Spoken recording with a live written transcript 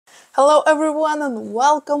Hello everyone and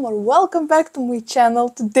welcome back to my channel.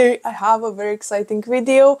 Today I have a very exciting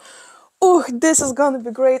video. Oh, this is gonna be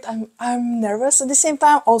great. I'm nervous at the same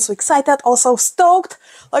time, also excited, also stoked.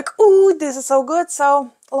 Like, oh, this is so good. So,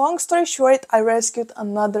 long story short, I rescued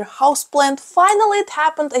another houseplant. Finally it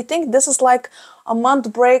happened. I think this is like a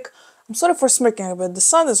month break. I'm sorry for smirking, but the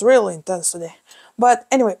sun is really intense today. But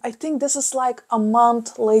anyway, I think this is like a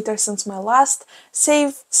month later since my last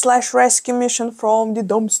save/rescue mission from the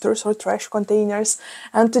dumpsters or trash containers.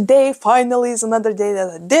 And today finally is another day that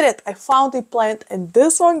I did it. I found a plant, and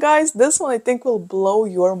this one, guys, this one I think will blow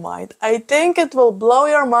your mind. I think it will blow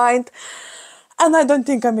your mind. And I don't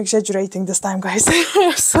think I'm exaggerating this time, guys.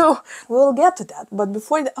 So we'll get to that. But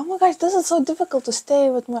before that, oh my gosh, this is so difficult to stay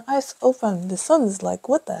with my eyes open. The sun is like,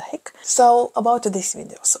 what the heck? So about today's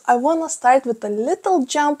video. So I want to start with a little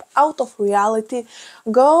jump out of reality.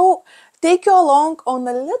 Take you along on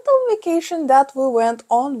a little vacation that we went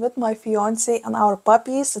on with my fiance and our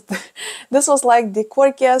puppies. This was like the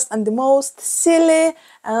quirkiest and the most silly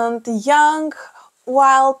and young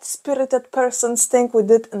wild-spirited persons thing we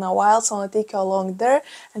did in a while, so I'll take you along there,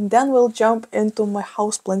 and then we'll jump into my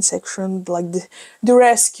houseplant section, like the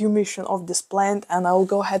rescue mission of this plant, and I will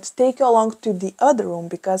go ahead to take you along to the other room,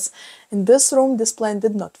 because in this room this plant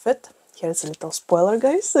did not fit. Here's a little spoiler,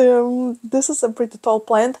 guys. This is a pretty tall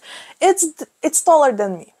plant. It's taller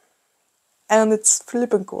than me. And it's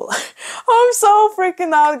flipping cool. I'm so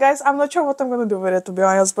freaking out, guys. I'm not sure what I'm gonna do with it, to be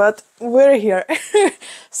honest, but we're here.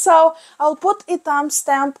 So I'll put a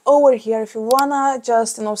timestamp over here if you wanna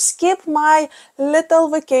just, skip my little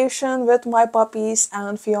vacation with my puppies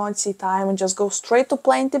and fiancé time and just go straight to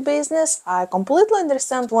plenty business. I completely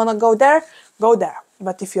understand. Wanna go there? Go there.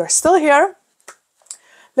 But if you're still here,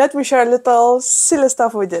 let me share a little silly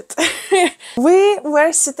stuff we did. We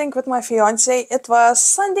were sitting with my fiance. It was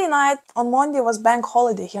Sunday night. On Monday was bank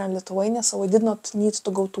holiday here in Lithuania, so we did not need to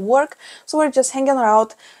go to work. So we're just hanging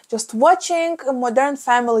around, just watching a modern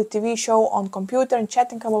family TV show on computer and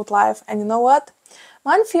chatting about life. And you know what?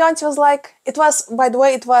 My fiance was like, by the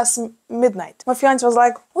way, it was midnight. My fiance was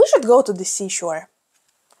like, we should go to the seashore.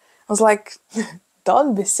 I was like,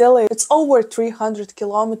 don't be silly. It's over 300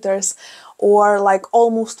 kilometers or like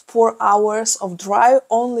almost 4 hours of drive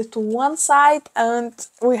only to one side, and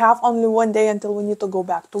we have only one day until we need to go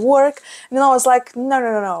back to work. And I was like,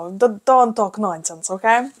 no, don't talk nonsense,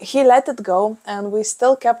 okay? He let it go, and we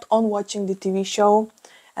still kept on watching the TV show.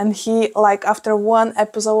 And he, like, after one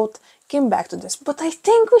episode, came back to this. But I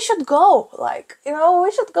think we should go. Like,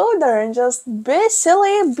 we should go there and just be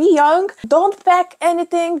silly, be young. Don't pack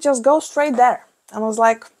anything, just go straight there. And I was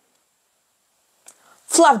like,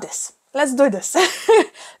 fluff this. Let's do this.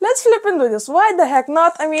 Let's flip and do this. Why the heck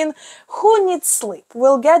not? I mean, who needs sleep?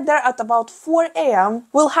 We'll get there at about 4 a.m.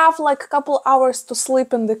 We'll have like a couple hours to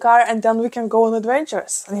sleep in the car, and then we can go on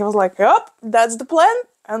adventures. And he was like, yep, that's the plan.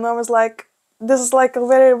 And I was like, this is like a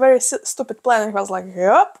very, very stupid plan. And he was like,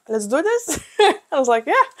 yep, let's do this. I was like,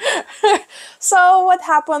 yeah. So what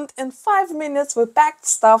happened? In 5 minutes, we packed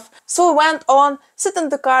stuff. So we went on, sit in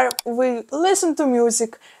the car, we listened to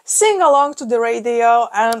music, sing along to the radio,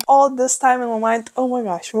 and all this time in my mind, oh my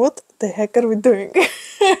gosh, what the heck are we doing?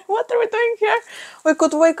 What are we doing here? We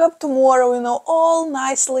could wake up tomorrow, all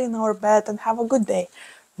nicely in our bed and have a good day.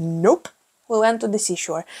 Nope. We went to the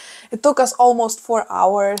seashore. It took us almost 4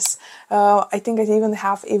 hours. I think I even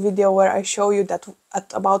have a video where I show you that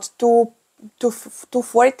at about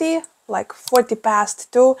 2:40, like 40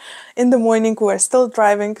 past 2 in the morning, we were still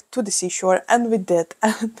driving to the seashore, and we did.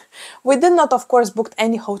 And we did not, of course, book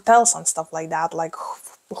any hotels and stuff like that. Like,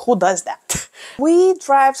 who does that? We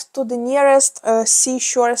drive to the nearest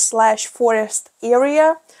seashore/forest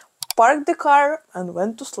area, parked the car, and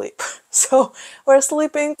went to sleep. So we're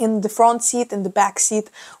sleeping in the front seat. In the back seat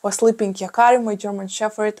was sleeping Yakari, my German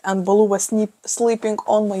Shepherd, and Baloo was sleeping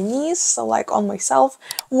on my knees, so like on myself,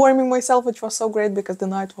 warming myself, which was so great because the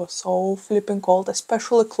night was so flipping cold,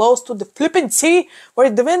 especially close to the flipping sea where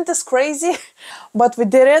the wind is crazy. But we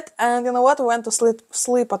did it, and you know what? We went to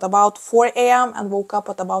sleep at about 4 a.m. and woke up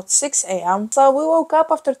at about 6 a.m. So we woke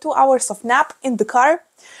up after 2 hours of nap in the car,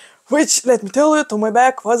 which, let me tell you, to my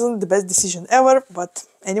back wasn't the best decision ever, but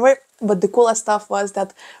anyway. But the coolest stuff was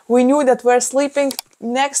that we knew that we're sleeping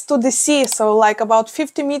next to the sea, so like about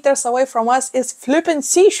 50 meters away from us is flipping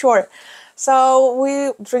seashore. So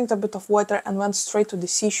we drank a bit of water and went straight to the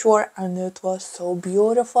seashore, and it was so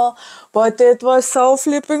beautiful, but it was so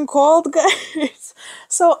flipping cold, guys.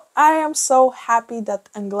 So I am so happy that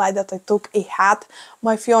and glad that I took a hat.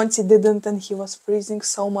 My fiance didn't, and he was freezing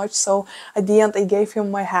so much, so at the end I gave him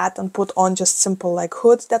my hat and put on just simple like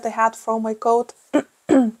hood that I had from my coat.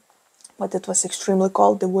 but it was extremely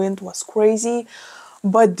cold. The wind was crazy.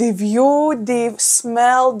 But the view, the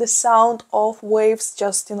smell, the sound of waves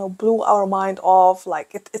just, blew our mind off. Like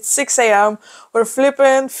it's 6 a.m. We're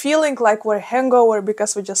flipping, feeling like we're hangover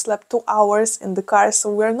because we just slept 2 hours in the car. So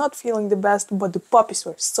we're not feeling the best, but the puppies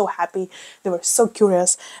were so happy. They were so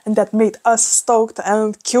curious, and that made us stoked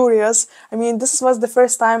and curious. I mean, this was the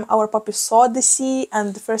first time our puppies saw the sea and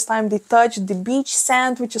the first time they touched the beach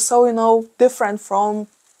sand, which is so, different from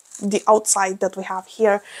the outside that we have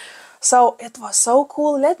here. So it was so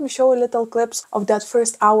cool. Let me show you little clips of that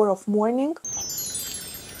first hour of morning.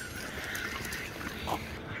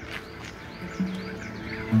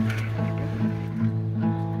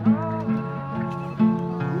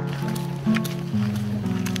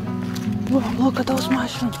 Whoa, look at those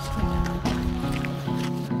mushrooms.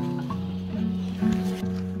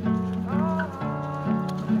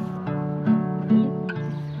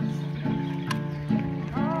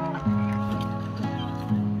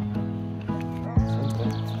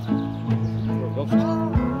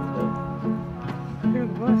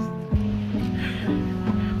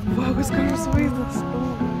 Kokios gražus vaizdas.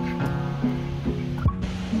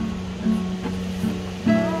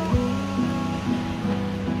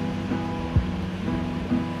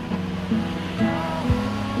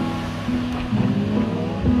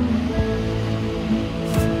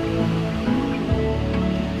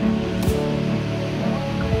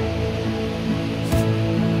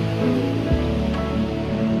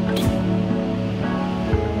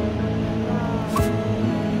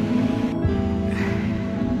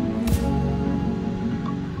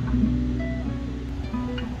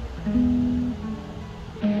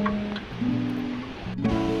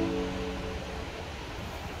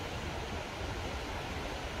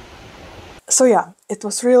 So yeah, it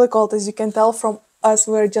was really cold, as you can tell from us.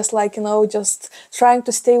 We're just like, just trying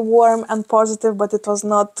to stay warm and positive, but it was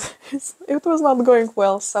not going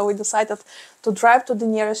well. So we decided to drive to the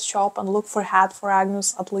nearest shop and look for a hat for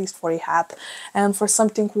Agnes, at least for a hat. And for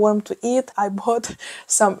something warm to eat, I bought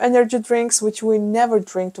some energy drinks, which we never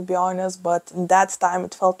drink, to be honest, but in that time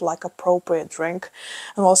it felt like appropriate drink.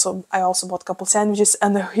 And I also bought a couple sandwiches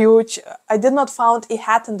and I did not found a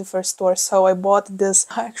hat in the first store, so I bought this.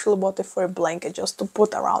 I actually bought it for a blanket just to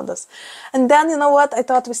put around us. And then, you know what, I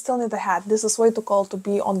thought we still need a hat. This is way too cold to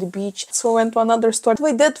be on the beach. So we went to another store.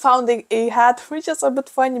 We did found a hat, which is a bit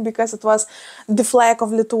funny because it was the flag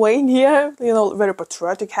of Lithuania, very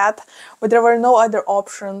patriotic hat, but there were no other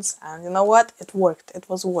options, and you know what, it worked, it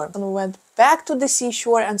was warm. And we went back to the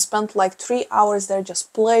seashore and spent like 3 hours there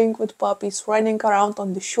just playing with puppies, running around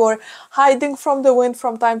on the shore, hiding from the wind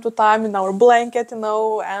from time to time in our blanket,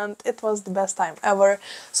 and it was the best time ever.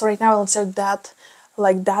 So right now I'll insert that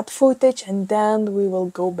footage, and then we will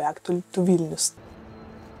go back to Vilnius.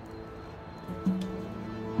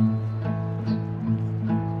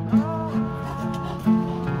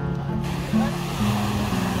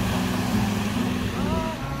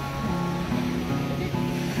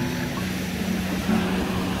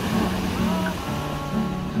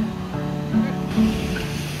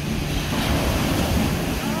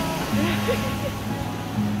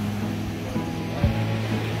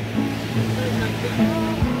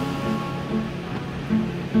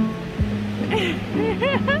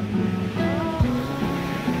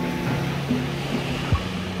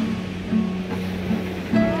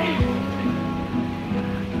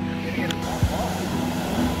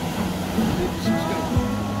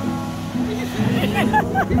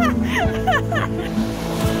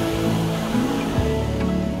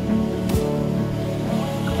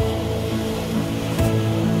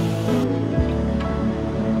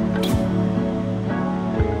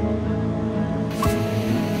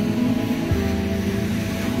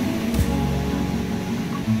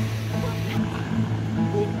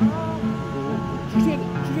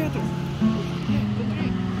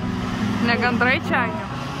 Negandrai čainių.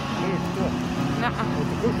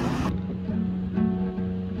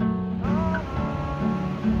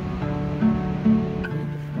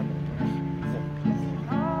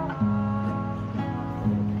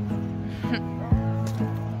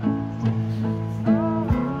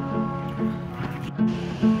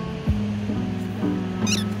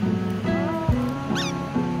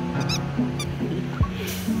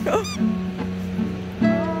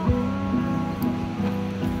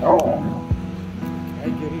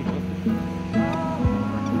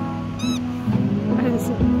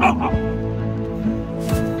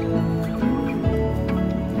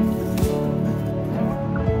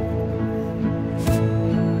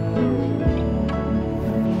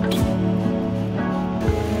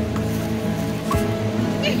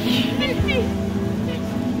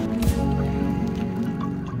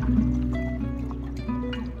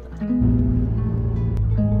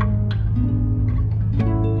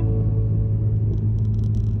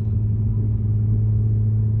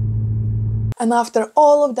 And after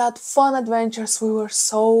all of that fun adventures, we were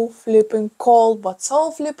so flipping cold, but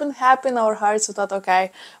so flipping happy in our hearts. We thought,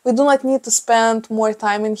 okay, we do not need to spend more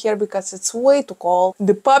time in here because it's way too cold.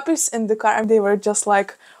 The puppies in the car, they were just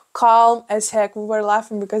like calm as heck. We were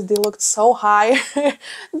laughing because they looked so high.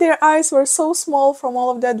 Their eyes were so small from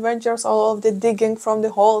all of the adventures, all of the digging from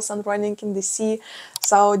the holes and running in the sea.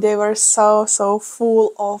 So they were so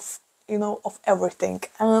full of, you know, of everything.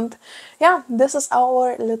 And yeah, this is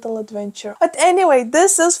our little adventure. But anyway,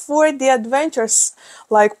 this is for the adventures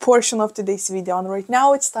like portion of today's video, and right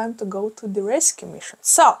now it's time to go to the rescue mission.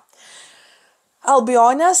 So I'll be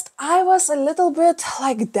honest, I was a little bit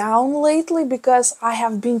like down lately because I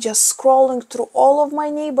have been just scrolling through all of my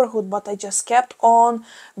neighborhood, but I just kept on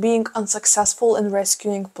being unsuccessful in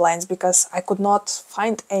rescuing plants because I could not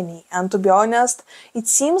find any. And to be honest, it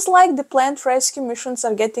seems like the plant rescue missions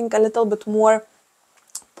are getting a little bit more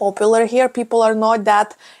popular here. People are not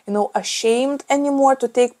that, you know, ashamed anymore to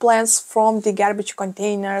take plants from the garbage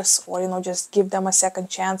containers or, you know, just give them a second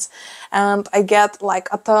chance. And I get like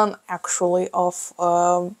a ton actually of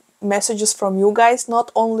messages from you guys,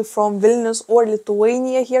 not only from Vilnius or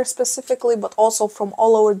Lithuania here specifically, but also from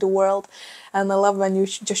all over the world. And I love when you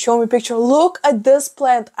just show me a picture. Look at this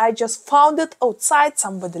plant. I just found it outside.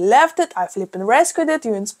 Somebody left it. I flipping rescued it.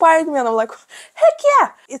 You inspired me. And I'm like, heck yeah.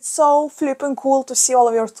 It's so flipping cool to see all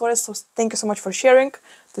of your stories. So thank you so much for sharing.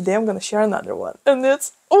 Today I'm going to share another one. And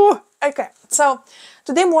it's, oh, okay. So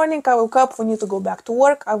today morning I woke up. We need to go back to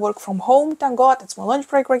work. I work from home. Thank God. It's my lunch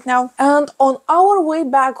break right now. And on our way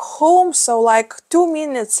back home, so like 2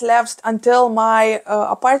 minutes left until my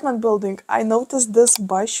apartment building, I noticed this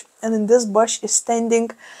bush. And in this bush is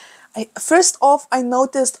standing, first off, I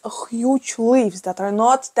noticed huge leaves that are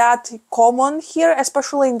not that common here,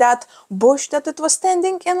 especially in that bush that it was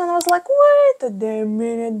standing in. And I was like, wait a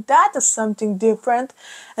minute, that is something different.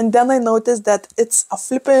 And then I noticed that it's a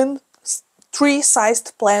flipping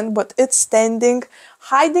tree-sized plant, but it's standing,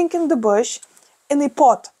 hiding in the bush in a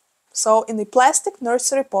pot. So in a plastic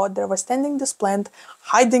nursery pot, there was standing this plant,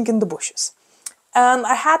 hiding in the bushes. And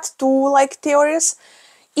I had two like theories.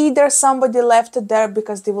 Either somebody left it there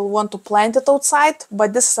because they will want to plant it outside,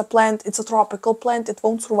 but this is a plant, it's a tropical plant, it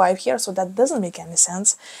won't survive here, so that doesn't make any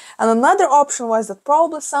sense. And another option was that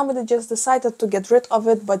probably somebody just decided to get rid of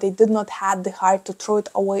it, but they did not have the heart to throw it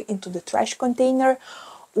away into the trash container,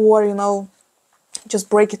 or, you know, just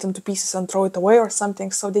break it into pieces and throw it away or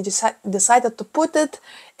something. So they just decided to put it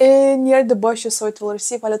near the bushes so it will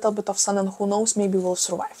receive a little bit of sun, and who knows, maybe will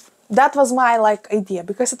survive. That was my like idea,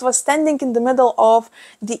 because it was standing in the middle of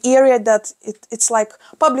the area that it's like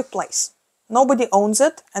public place. Nobody owns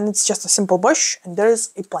it, and it's just a simple bush, and there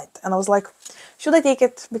is a plant. And I was like, should I take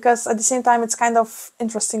it? Because at the same time, it's kind of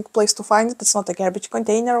interesting place to find it. It's not a garbage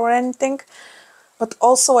container or anything. But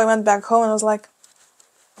also I went back home and I was like,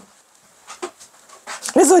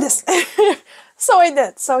 let's do this. So I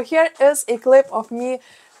did. So here is a clip of me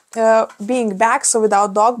being back, so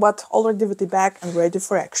without dog, but already with the bag and ready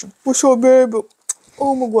for action. What's up, baby?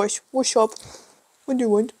 Oh my gosh, what's up? What do you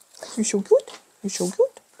want? You so cute. You so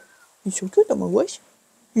cute. You so cute, oh my gosh.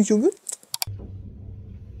 You so good.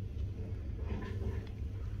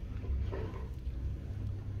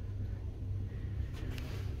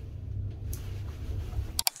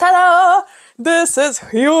 Ta-da! This is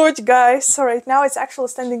huge, guys. So right now it's actually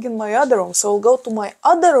standing in my other room. So I'll go to my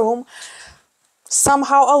other room.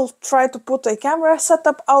 Somehow I'll try to put a camera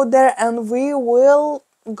setup out there and we will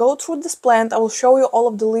go through this plant. I will show you all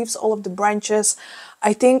of the leaves, all of the branches.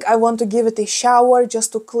 I think I want to give it a shower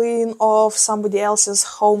just to clean off somebody else's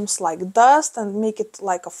home's like dust and make it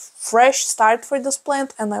like a fresh start for this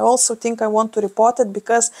plant. And I also think I want to repot it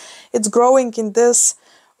because it's growing in this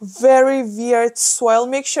very weird soil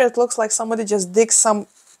mixture. It looks like somebody just digged some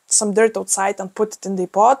dirt outside and put it in the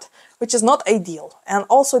pot, which is not ideal. And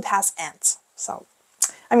also it has ants. So,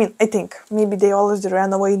 I mean, I think maybe they already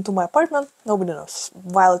ran away into my apartment. Nobody knows.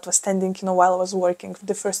 While it was standing, you know, while I was working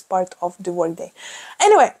the first part of the workday.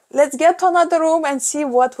 Anyway, let's get to another room and see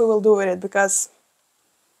what we will do with it, because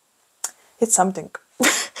it's something.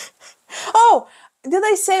 Oh, did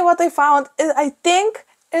I say what I found? I think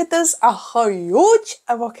it is a huge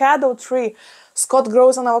avocado tree. Scott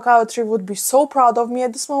grows an avocado tree, would be so proud of me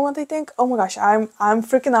at this moment, I think. Oh my gosh, I'm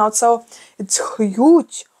freaking out. So it's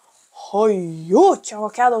huge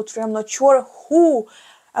avocado tree. I'm not sure who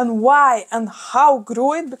and why and how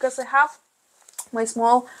grew it, because I have my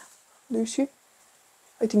small, do you see?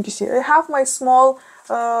 I think you see. I have my small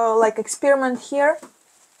like experiment here.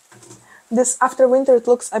 This after winter it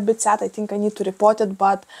looks a bit sad. I think I need to repot it,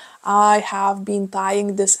 but I have been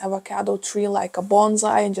tying this avocado tree like a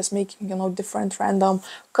bonsai and just making, you know, different random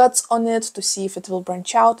cuts on it to see if it will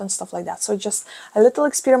branch out and stuff like that. So just a little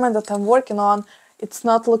experiment that I'm working on. It's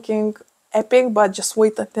not looking epic, but just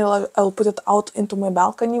wait until I'll put it out into my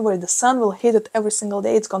balcony where the sun will hit it every single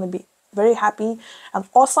day. It's gonna be very happy and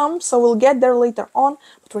awesome. So we'll get there later on,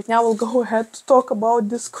 but right now we'll go ahead to talk about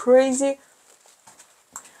this crazy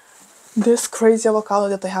avocado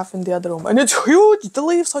that I have in the other room. And it's huge! The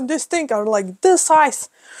leaves on this thing are like this size.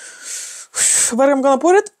 Where I'm gonna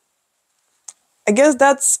put it? I guess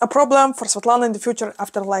that's a problem for Svetlana in the future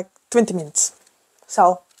after like 20 minutes.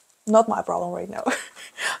 So, not my problem right now.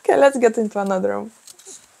 Okay, let's get into another room.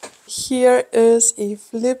 Here is a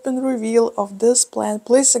flippin' reveal of this plant.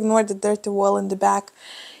 Please ignore the dirty wall in the back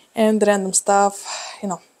and the random stuff, you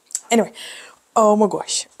know. Anyway, oh my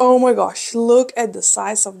gosh, look at the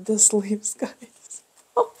size of these leaves, guys.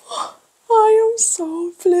 I am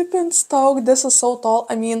so flippin' stoked. This is so tall.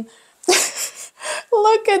 I mean,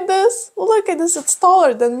 look at this, it's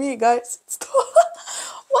taller than me, guys. It's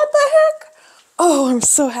what the heck? Oh, I'm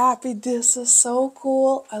so happy. This is so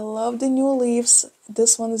cool. I love the new leaves.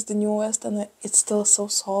 This one is the newest and it's still so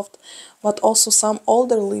soft. But also some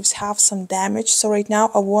older leaves have some damage. So right now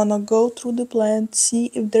I wanna go through the plant, see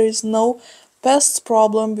if there is no pests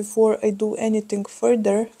problem before I do anything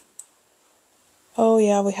further. Oh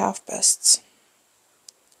yeah, we have pests.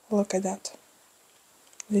 Look at that.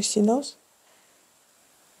 Do you see those?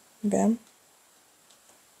 Bam.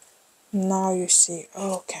 Now you see.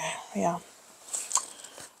 Okay, yeah.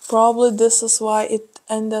 Probably this is why it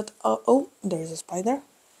ended up... Oh, there's a spider.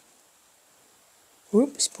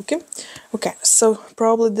 Whoop, spooky. Okay, so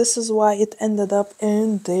probably this is why it ended up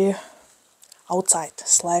in the outside /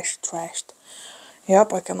 trashed.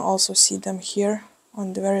 Yep, I can also see them here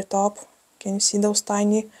on the very top. Can you see those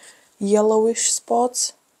tiny yellowish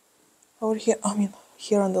spots over here? I mean,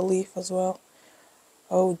 here on the leaf as well.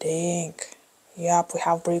 Oh, dang. Yep, we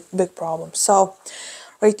have big problems. So,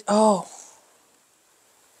 right, oh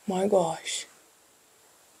my gosh.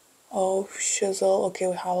 Oh, shizzle. Okay,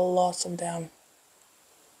 we have lots of them.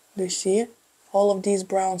 Do you see? All of these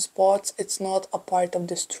brown spots, it's not a part of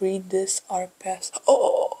this tree. These are pests.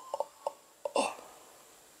 Oh,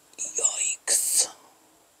 yikes.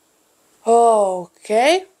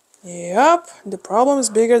 Okay. Yep, the problem is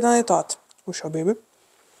bigger than I thought. Who's our baby?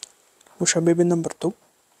 Who's our baby number 2?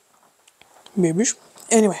 Babies.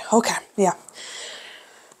 Anyway, okay, yeah.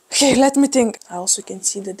 Okay, let me think. I also can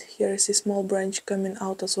see that here is a small branch coming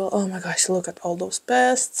out as well. Oh my gosh, look at all those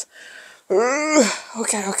pests.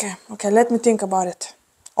 Okay, let me think about it.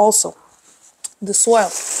 Also, the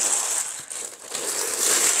soil.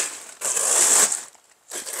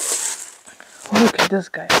 Look at this,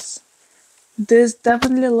 guys. This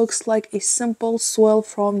definitely looks like a simple soil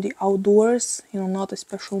from the outdoors. You know, not a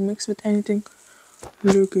special mix with anything.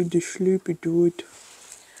 Look at the sleepy dude.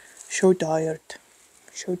 So tired.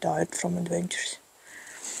 So tired from adventures.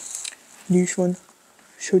 This one.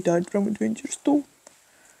 So tired from adventures too.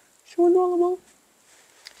 So adorable.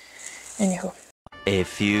 Anywho. A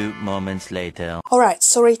few moments later. Alright,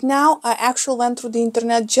 so right now I actually went through the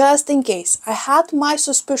internet just in case. I had my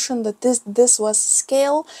suspicion that this was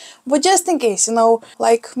scale, but just in case, you know,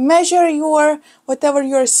 like measure your whatever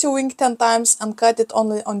you're sewing 10 times and cut it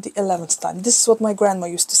only on the 11th time. This is what my grandma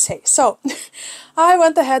used to say. So I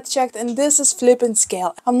went ahead, checked, and this is flipping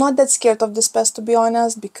scale. I'm not that scared of this pest, to be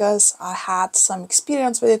honest, because I had some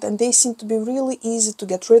experience with it and they seem to be really easy to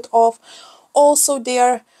get rid of. Also,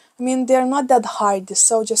 they're not that hard,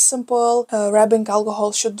 so just simple rubbing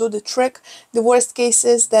alcohol should do the trick. The worst case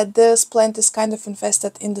is that this plant is kind of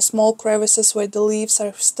infested in the small crevices where the leaves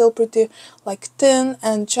are still pretty like thin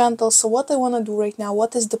and gentle. So what I want to do right now,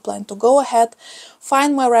 what is the plan? To go ahead,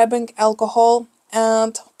 find my rubbing alcohol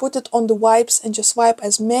and put it on the wipes and just wipe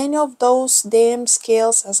as many of those damn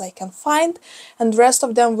scales as I can find, and the rest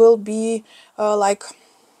of them will be like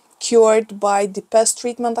cured by the pest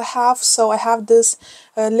treatment I have. So I have this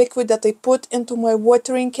liquid that I put into my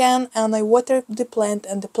watering can and I water the plant,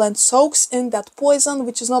 and the plant soaks in that poison,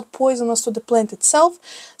 which is not poisonous to the plant itself.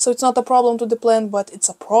 So it's not a problem to the plant, but it's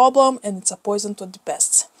a problem and it's a poison to the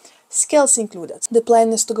pests. Scales included. The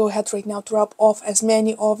plan is to go ahead right now to rub off as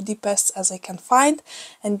many of the pests as I can find,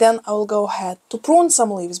 and then I will go ahead to prune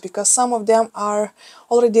some leaves because some of them are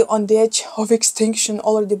already on the edge of extinction,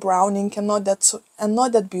 already browning and not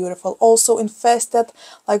that beautiful. Also infested,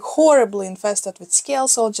 like horribly infested with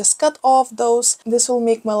scales, so I'll just cut off those. This will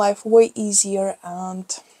make my life way easier and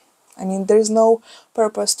I mean, there is no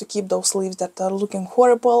purpose to keep those leaves that are looking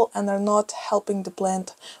horrible and are not helping the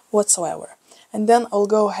plant whatsoever. And then I'll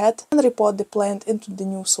go ahead and repot the plant into the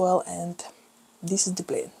new soil, and this is the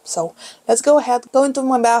plan. So let's go ahead, go into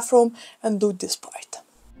my bathroom and do this part.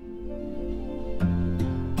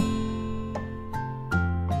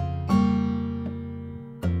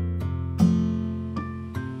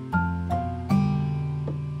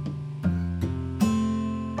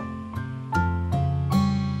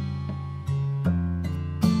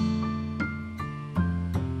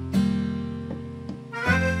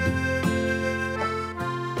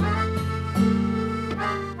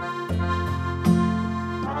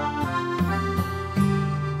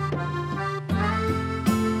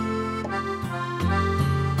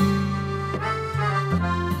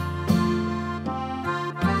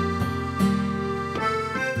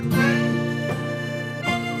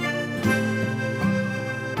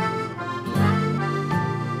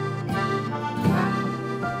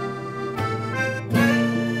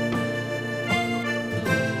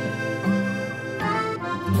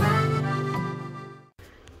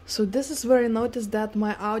 So this is where I noticed that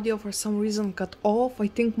my audio for some reason cut off. I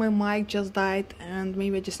think my mic just died and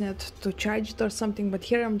maybe I just need to charge it or something. But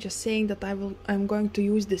here I'm just saying that I'm going to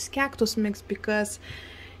use this cactus mix because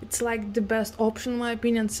it's like the best option in my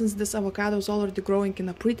opinion, since this avocado is already growing in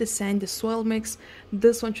a pretty sandy soil mix.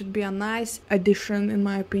 This one should be a nice addition in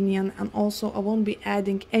my opinion, and also I won't be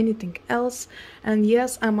adding anything else. And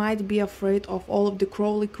yes, I might be afraid of all of the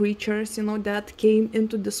crawly creatures, you know, that came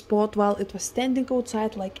into the spot while it was standing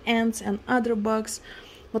outside, like ants and other bugs.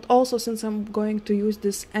 But also, since I'm going to use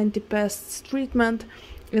this anti-pests treatment,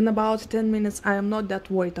 in about 10 minutes I am not that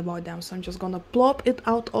worried about them. So I'm just gonna plop it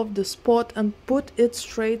out of the spot and put it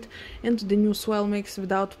straight into the new soil mix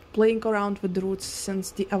without playing around with the roots,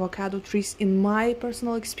 since the avocado trees in my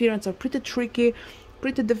personal experience are pretty tricky,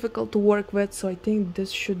 pretty difficult to work with. So I think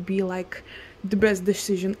this should be like the best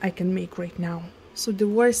decision I can make right now. So the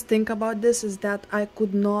worst thing about this is that I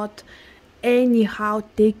could not anyhow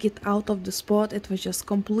take it out of the spot. It was just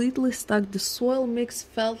completely stuck. The soil mix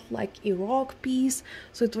felt like a rock piece,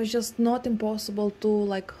 so it was just not impossible to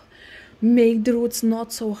like make the roots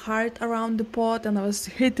not so hard around the pot, and I was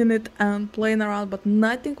hitting it and playing around, but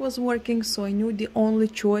nothing was working. So I knew the only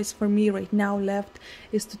choice for me right now left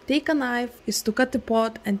is to take a knife, is to cut the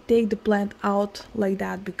pot and take the plant out like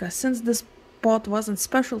that, because since this pot wasn't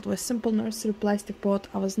special, it was simple nursery plastic pot,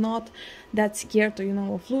 I was not that scared to, you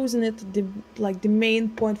know, of losing it. The main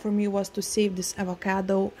point for me was to save this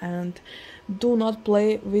avocado and do not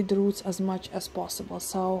play with the roots as much as possible.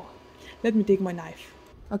 So let me take my knife.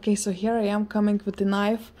 Okay, so here I am coming with the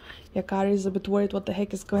knife. Yakari is a bit worried what the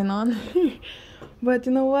heck is going on. But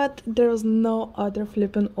you know what, there was no other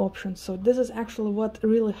flipping option. So this is actually what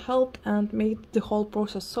really helped and made the whole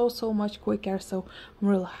process so much quicker. So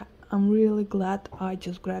I'm really glad I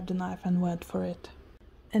just grabbed the knife and went for it.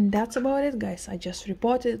 And that's about it, guys. I just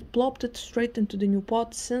repotted, plopped it straight into the new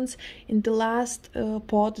pot, since in the last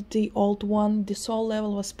pot, the old one, the soil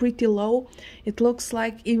level was pretty low. It looks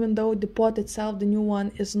like even though the pot itself, the new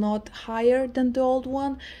one, is not higher than the old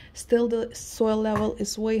one, still the soil level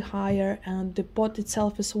is way higher and the pot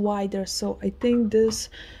itself is wider. So I think this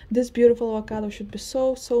beautiful avocado should be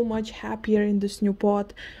so much happier in this new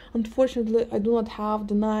pot. Unfortunately, I do not have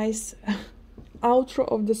the nice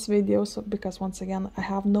outro of this video, so because once again I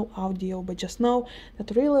have no audio, but just know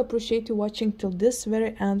that I really appreciate you watching till this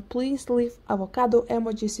very end. Please leave avocado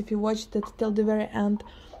emojis if you watched it till the very end,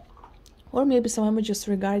 or maybe some emojis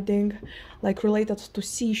regarding, like, related to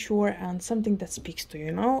seashore and something that speaks to you,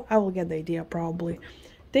 you know. I will get the idea probably.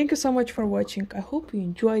 Thank you so much for watching. I hope you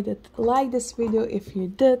enjoyed it. Like this video if you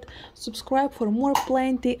did. Subscribe for more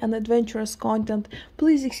plenty and adventurous content.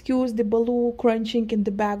 Please excuse the Baloo crunching in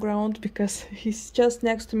the background because he's just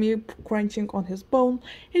next to me crunching on his bone.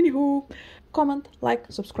 Anywho, comment, like,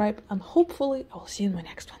 subscribe, and hopefully I'll see you in my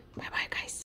next one. Bye bye, guys.